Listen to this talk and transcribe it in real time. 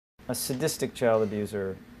A sadistic child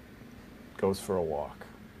abuser goes for a walk.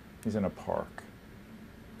 He's in a park.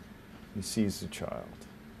 He sees a child.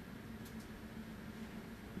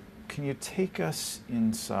 Can you take us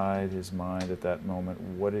inside his mind at that moment,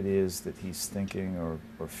 what it is that he's thinking or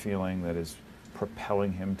feeling that is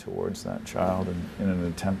propelling him towards that child in an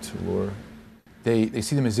attempt to lure? They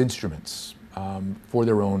see them as instruments for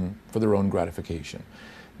their own gratification.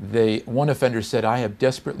 One offender said, "I have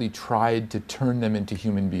desperately tried to turn them into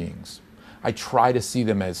human beings. I try to see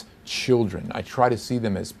them as children. I try to see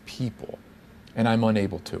them as people, and I'm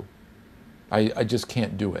unable to. I just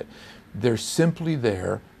can't do it. They're simply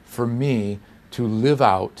there for me to live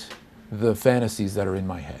out the fantasies that are in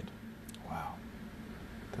my head." Wow.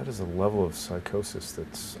 That is a level of psychosis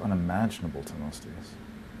that's unimaginable to most of us.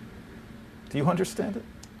 Do you understand it?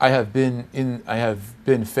 I have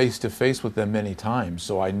been face to face with them many times,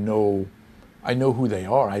 so I know who they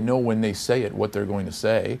are. I know when they say it, what they're going to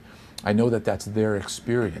say. I know that that's their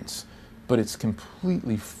experience, but it's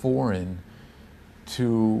completely foreign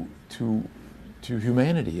to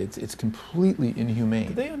humanity. It's completely inhumane.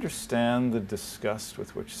 Do they understand the disgust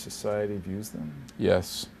with which society views them?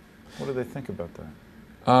 Yes. What do they think about that?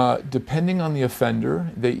 Depending on the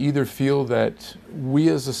offender, they either feel that we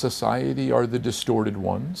as a society are the distorted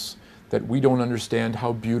ones, that we don't understand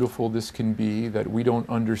how beautiful this can be, that we don't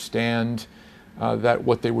understand that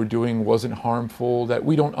what they were doing wasn't harmful, that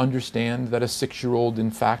we don't understand that a 6-year-old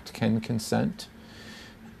in fact can consent,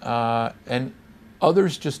 and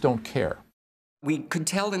others just don't care. We could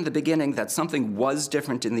tell in the beginning that something was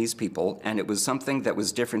different in these people, and it was something that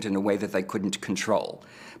was different in a way that they couldn't control.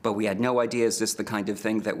 But we had no idea, is this the kind of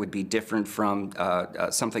thing that would be different from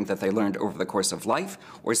something that they learned over the course of life,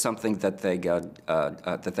 or something that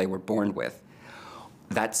they were born with.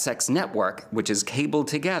 That sex network, which is cabled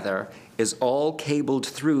together, is all cabled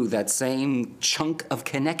through that same chunk of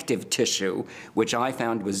connective tissue, which I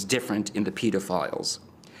found was different in the pedophiles.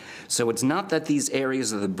 So it's not that these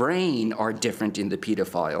areas of the brain are different in the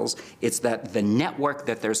pedophiles, it's that the network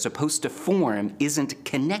that they're supposed to form isn't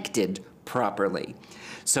connected properly.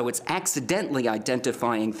 So it's accidentally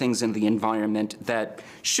identifying things in the environment that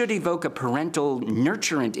should evoke a parental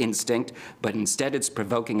nurturant instinct, but instead it's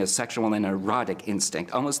provoking a sexual and erotic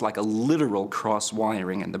instinct, almost like a literal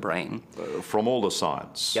cross-wiring in the brain. From all the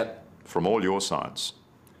science, yep. From all your science,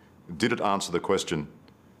 did it answer the question,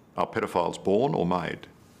 are pedophiles born or made?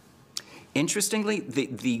 Interestingly,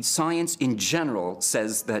 the science in general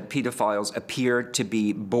says that pedophiles appear to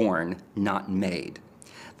be born, not made.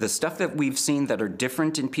 The stuff that we've seen that are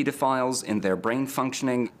different in pedophiles in their brain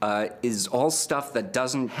functioning is all stuff that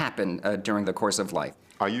doesn't happen during the course of life.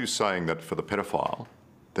 Are you saying that for the pedophile,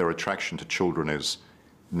 their attraction to children is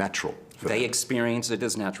natural? They experience it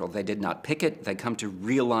as natural. They did not pick it. They come to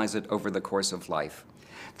realize it over the course of life.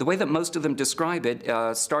 The way that most of them describe it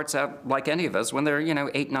starts out like any of us. When they're,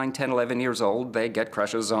 8, 9, 10, 11 years old, they get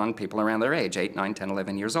crushes on people around their age, 8, 9, 10,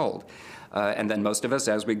 11 years old. And then most of us,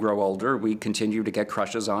 as we grow older, we continue to get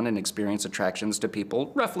crushes on and experience attractions to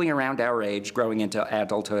people roughly around our age, growing into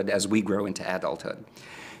adulthood as we grow into adulthood.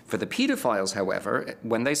 For the pedophiles, however,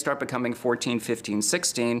 when they start becoming 14, 15,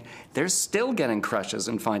 16, they're still getting crushes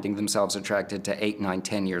and finding themselves attracted to 8, 9,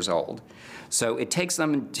 10 years old. So it takes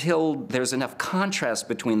them until there's enough contrast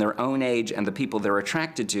between their own age and the people they're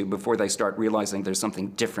attracted to before they start realizing there's something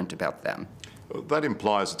different about them. That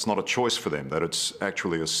implies it's not a choice for them, that it's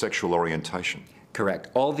actually a sexual orientation. Correct.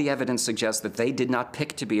 All the evidence suggests that they did not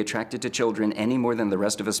pick to be attracted to children any more than the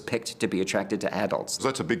rest of us picked to be attracted to adults. So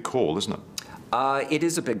that's a big call, isn't it? It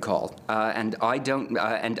is a big call, and I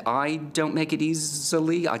don't make it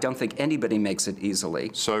easily. I don't think anybody makes it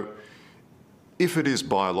easily. So, if it is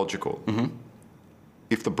biological,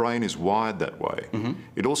 if the brain is wired that way,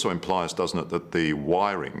 it also implies, doesn't it, that the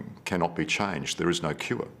wiring cannot be changed. There is no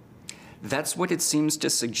cure. That's what it seems to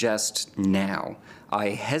suggest now. I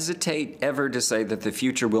hesitate ever to say that the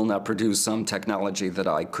future will not produce some technology that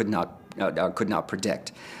I could not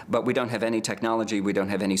predict. But we don't have any technology, we don't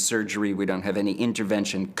have any surgery, we don't have any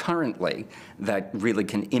intervention currently that really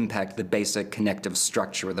can impact the basic connective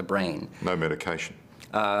structure of the brain. No medication?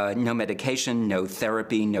 No medication, no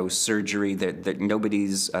therapy, no surgery.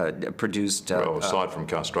 Nobody's produced... well, aside from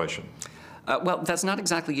castration. Well, that's not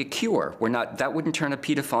exactly a cure. That wouldn't turn a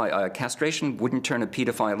pedophile, castration wouldn't turn a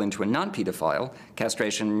pedophile into a non-pedophile.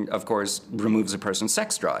 Castration, of course, removes a person's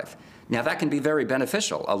sex drive. Now, that can be very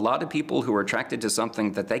beneficial. A lot of people who are attracted to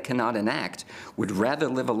something that they cannot enact would rather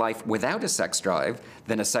live a life without a sex drive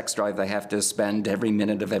than a sex drive they have to spend every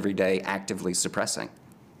minute of every day actively suppressing.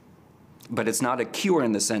 But it's not a cure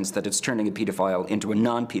in the sense that it's turning a pedophile into a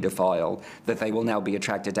non-pedophile, that they will now be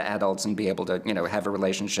attracted to adults and be able to, have a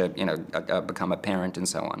relationship, become a parent and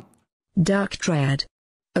so on. Dark triad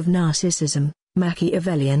of narcissism,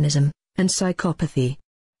 Machiavellianism, and psychopathy.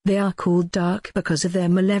 They are called dark because of their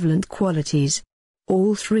malevolent qualities.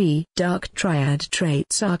 All three dark triad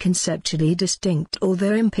traits are conceptually distinct,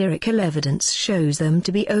 although empirical evidence shows them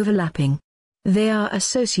to be overlapping. They are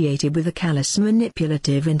associated with a callous,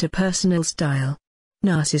 manipulative interpersonal style.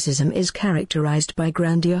 Narcissism is characterized by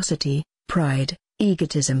grandiosity, pride,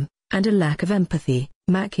 egotism, and a lack of empathy.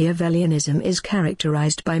 Machiavellianism is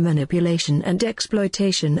characterized by manipulation and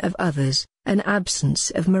exploitation of others, an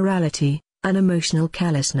absence of morality, unemotional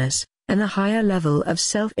callousness, and a higher level of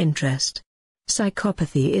self-interest.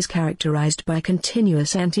 Psychopathy is characterized by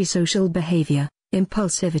continuous antisocial behavior,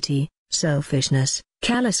 impulsivity, selfishness,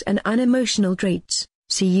 callous and unemotional traits,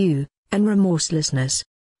 and remorselessness.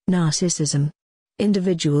 Narcissism.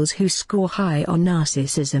 Individuals who score high on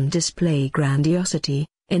narcissism display grandiosity,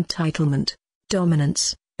 entitlement,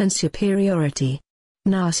 dominance, and superiority.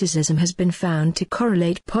 Narcissism has been found to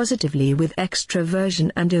correlate positively with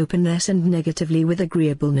extraversion and openness and negatively with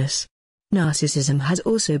agreeableness. Narcissism has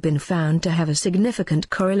also been found to have a significant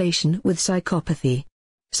correlation with psychopathy.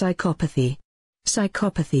 Psychopathy.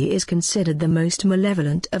 Psychopathy is considered the most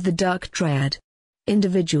malevolent of the dark triad.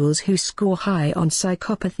 Individuals who score high on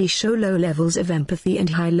psychopathy show low levels of empathy and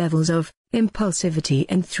high levels of impulsivity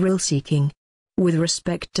and thrill-seeking. With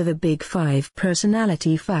respect to the big five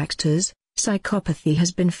personality factors, psychopathy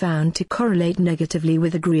has been found to correlate negatively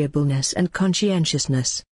with agreeableness and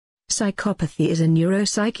conscientiousness. Psychopathy is a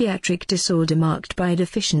neuropsychiatric disorder marked by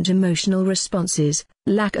deficient emotional responses,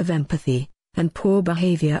 lack of empathy, and poor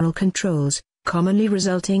behavioral controls, commonly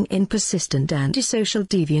resulting in persistent antisocial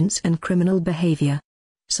deviance and criminal behavior.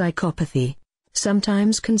 Psychopathy,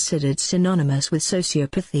 sometimes considered synonymous with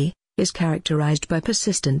sociopathy, is characterized by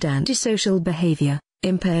persistent antisocial behavior,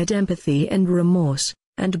 impaired empathy and remorse,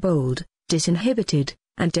 and bold, disinhibited,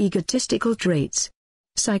 and egotistical traits.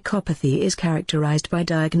 Psychopathy is characterized by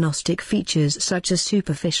diagnostic features such as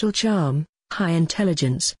superficial charm, high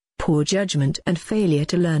intelligence, poor judgment and failure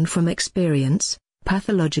to learn from experience,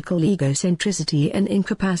 pathological egocentricity and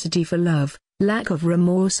incapacity for love, lack of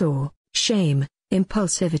remorse or shame,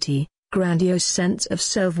 impulsivity, grandiose sense of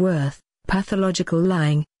self-worth, pathological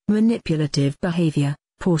lying, manipulative behavior,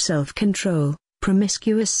 poor self-control,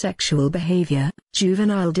 promiscuous sexual behavior,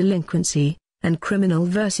 juvenile delinquency, and criminal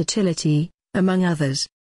versatility, among others.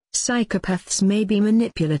 Psychopaths may be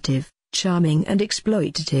manipulative, charming and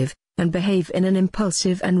exploitative, and behave in an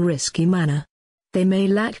impulsive and risky manner. They may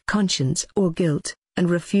lack conscience or guilt, and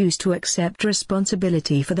refuse to accept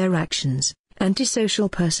responsibility for their actions. Antisocial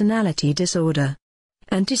personality disorder.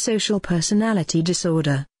 Antisocial personality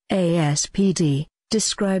disorder, ASPD,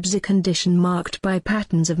 describes a condition marked by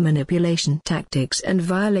patterns of manipulation tactics and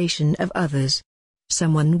violation of others.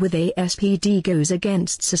 Someone with ASPD goes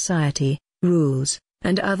against society, rules,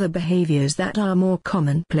 and other behaviors that are more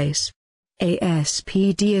commonplace.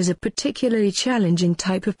 ASPD is a particularly challenging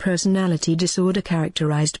type of personality disorder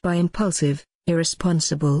characterized by impulsive,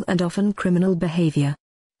 irresponsible and often criminal behavior.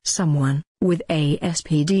 Someone with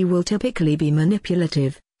ASPD will typically be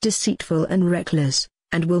manipulative, deceitful and reckless,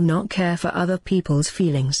 and will not care for other people's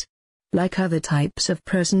feelings. Like other types of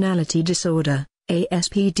personality disorder,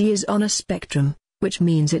 ASPD is on a spectrum, which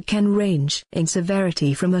means it can range in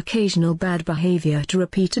severity from occasional bad behavior to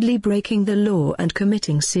repeatedly breaking the law and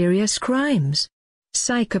committing serious crimes.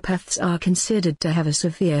 Psychopaths are considered to have a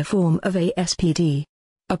severe form of ASPD.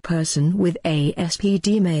 A person with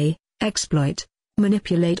ASPD may exploit,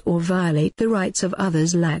 manipulate or violate the rights of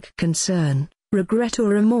others, lack concern, regret or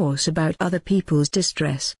remorse about other people's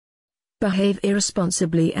distress, behave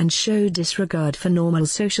irresponsibly and show disregard for normal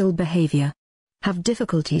social behavior, have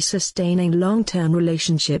difficulty sustaining long-term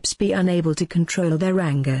relationships, be unable to control their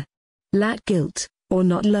anger, lack guilt, or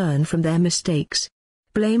not learn from their mistakes,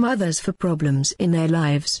 blame others for problems in their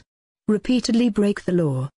lives, repeatedly break the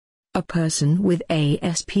law. A person with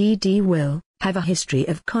ASPD will have a history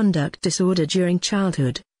of conduct disorder during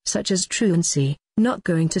childhood, such as truancy, not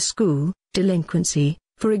going to school, delinquency,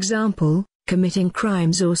 for example, committing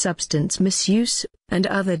crimes or substance misuse, and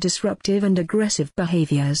other disruptive and aggressive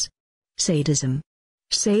behaviors. Sadism.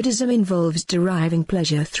 Sadism involves deriving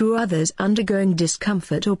pleasure through others undergoing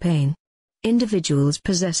discomfort or pain. Individuals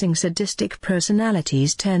possessing sadistic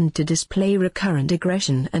personalities tend to display recurrent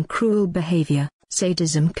aggression and cruel behavior.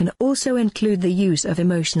 Sadism can also include the use of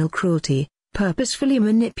emotional cruelty, purposefully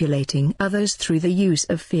manipulating others through the use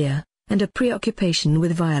of fear, and a preoccupation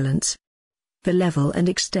with violence. The level and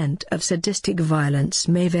extent of sadistic violence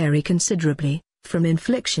may vary considerably, from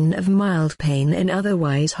infliction of mild pain in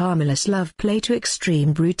otherwise harmless love play to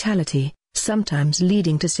extreme brutality, sometimes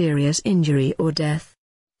leading to serious injury or death.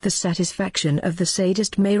 The satisfaction of the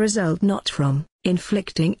sadist may result not from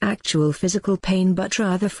inflicting actual physical pain but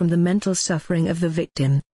rather from the mental suffering of the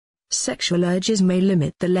victim. Sexual urges may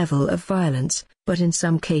limit the level of violence, but in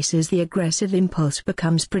some cases the aggressive impulse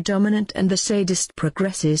becomes predominant and the sadist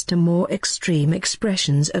progresses to more extreme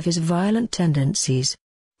expressions of his violent tendencies.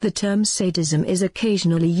 The term sadism is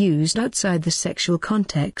occasionally used outside the sexual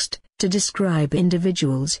context, to describe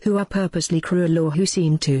individuals who are purposely cruel or who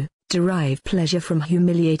seem to derive pleasure from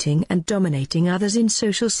humiliating and dominating others in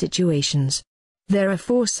social situations. There are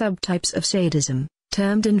 4 subtypes of sadism,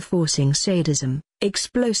 termed enforcing sadism,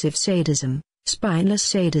 explosive sadism, spineless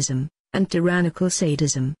sadism, and tyrannical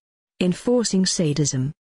sadism. Enforcing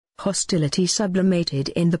sadism. Hostility sublimated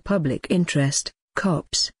in the public interest,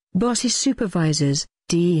 cops, bosses, supervisors,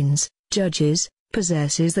 deans, judges,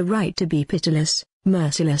 possesses the right to be pitiless,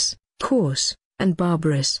 merciless, coarse, and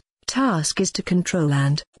barbarous. Task is to control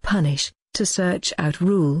and punish, to search out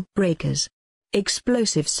rule breakers.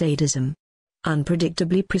 Explosive sadism.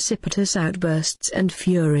 Unpredictably precipitous outbursts and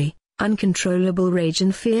fury, uncontrollable rage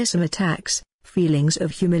and fearsome attacks. Feelings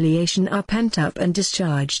of humiliation are pent up and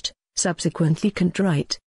discharged, subsequently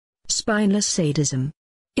contrite. Spineless sadism.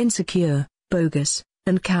 Insecure, bogus,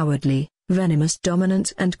 and cowardly, venomous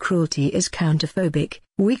dominance and cruelty is counterphobic,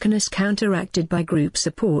 weakness counteracted by group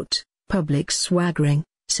support, public swaggering,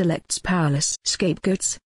 selects powerless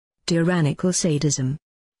scapegoats. Tyrannical sadism.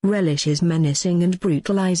 Relishes menacing and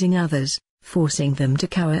brutalizing others, forcing them to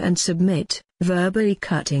cower and submit, verbally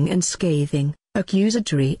cutting and scathing,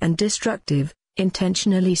 accusatory and destructive,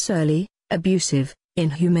 intentionally surly, abusive,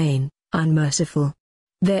 inhumane, unmerciful.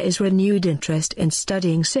 There is renewed interest in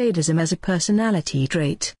studying sadism as a personality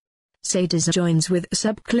trait. Sadism joins with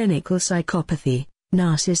subclinical psychopathy,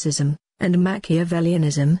 narcissism, and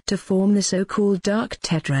Machiavellianism to form the so-called dark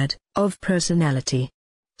tetrad of personality.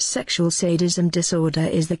 Sexual sadism disorder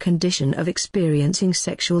is the condition of experiencing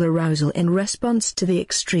sexual arousal in response to the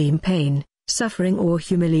extreme pain, suffering or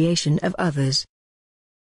humiliation of others,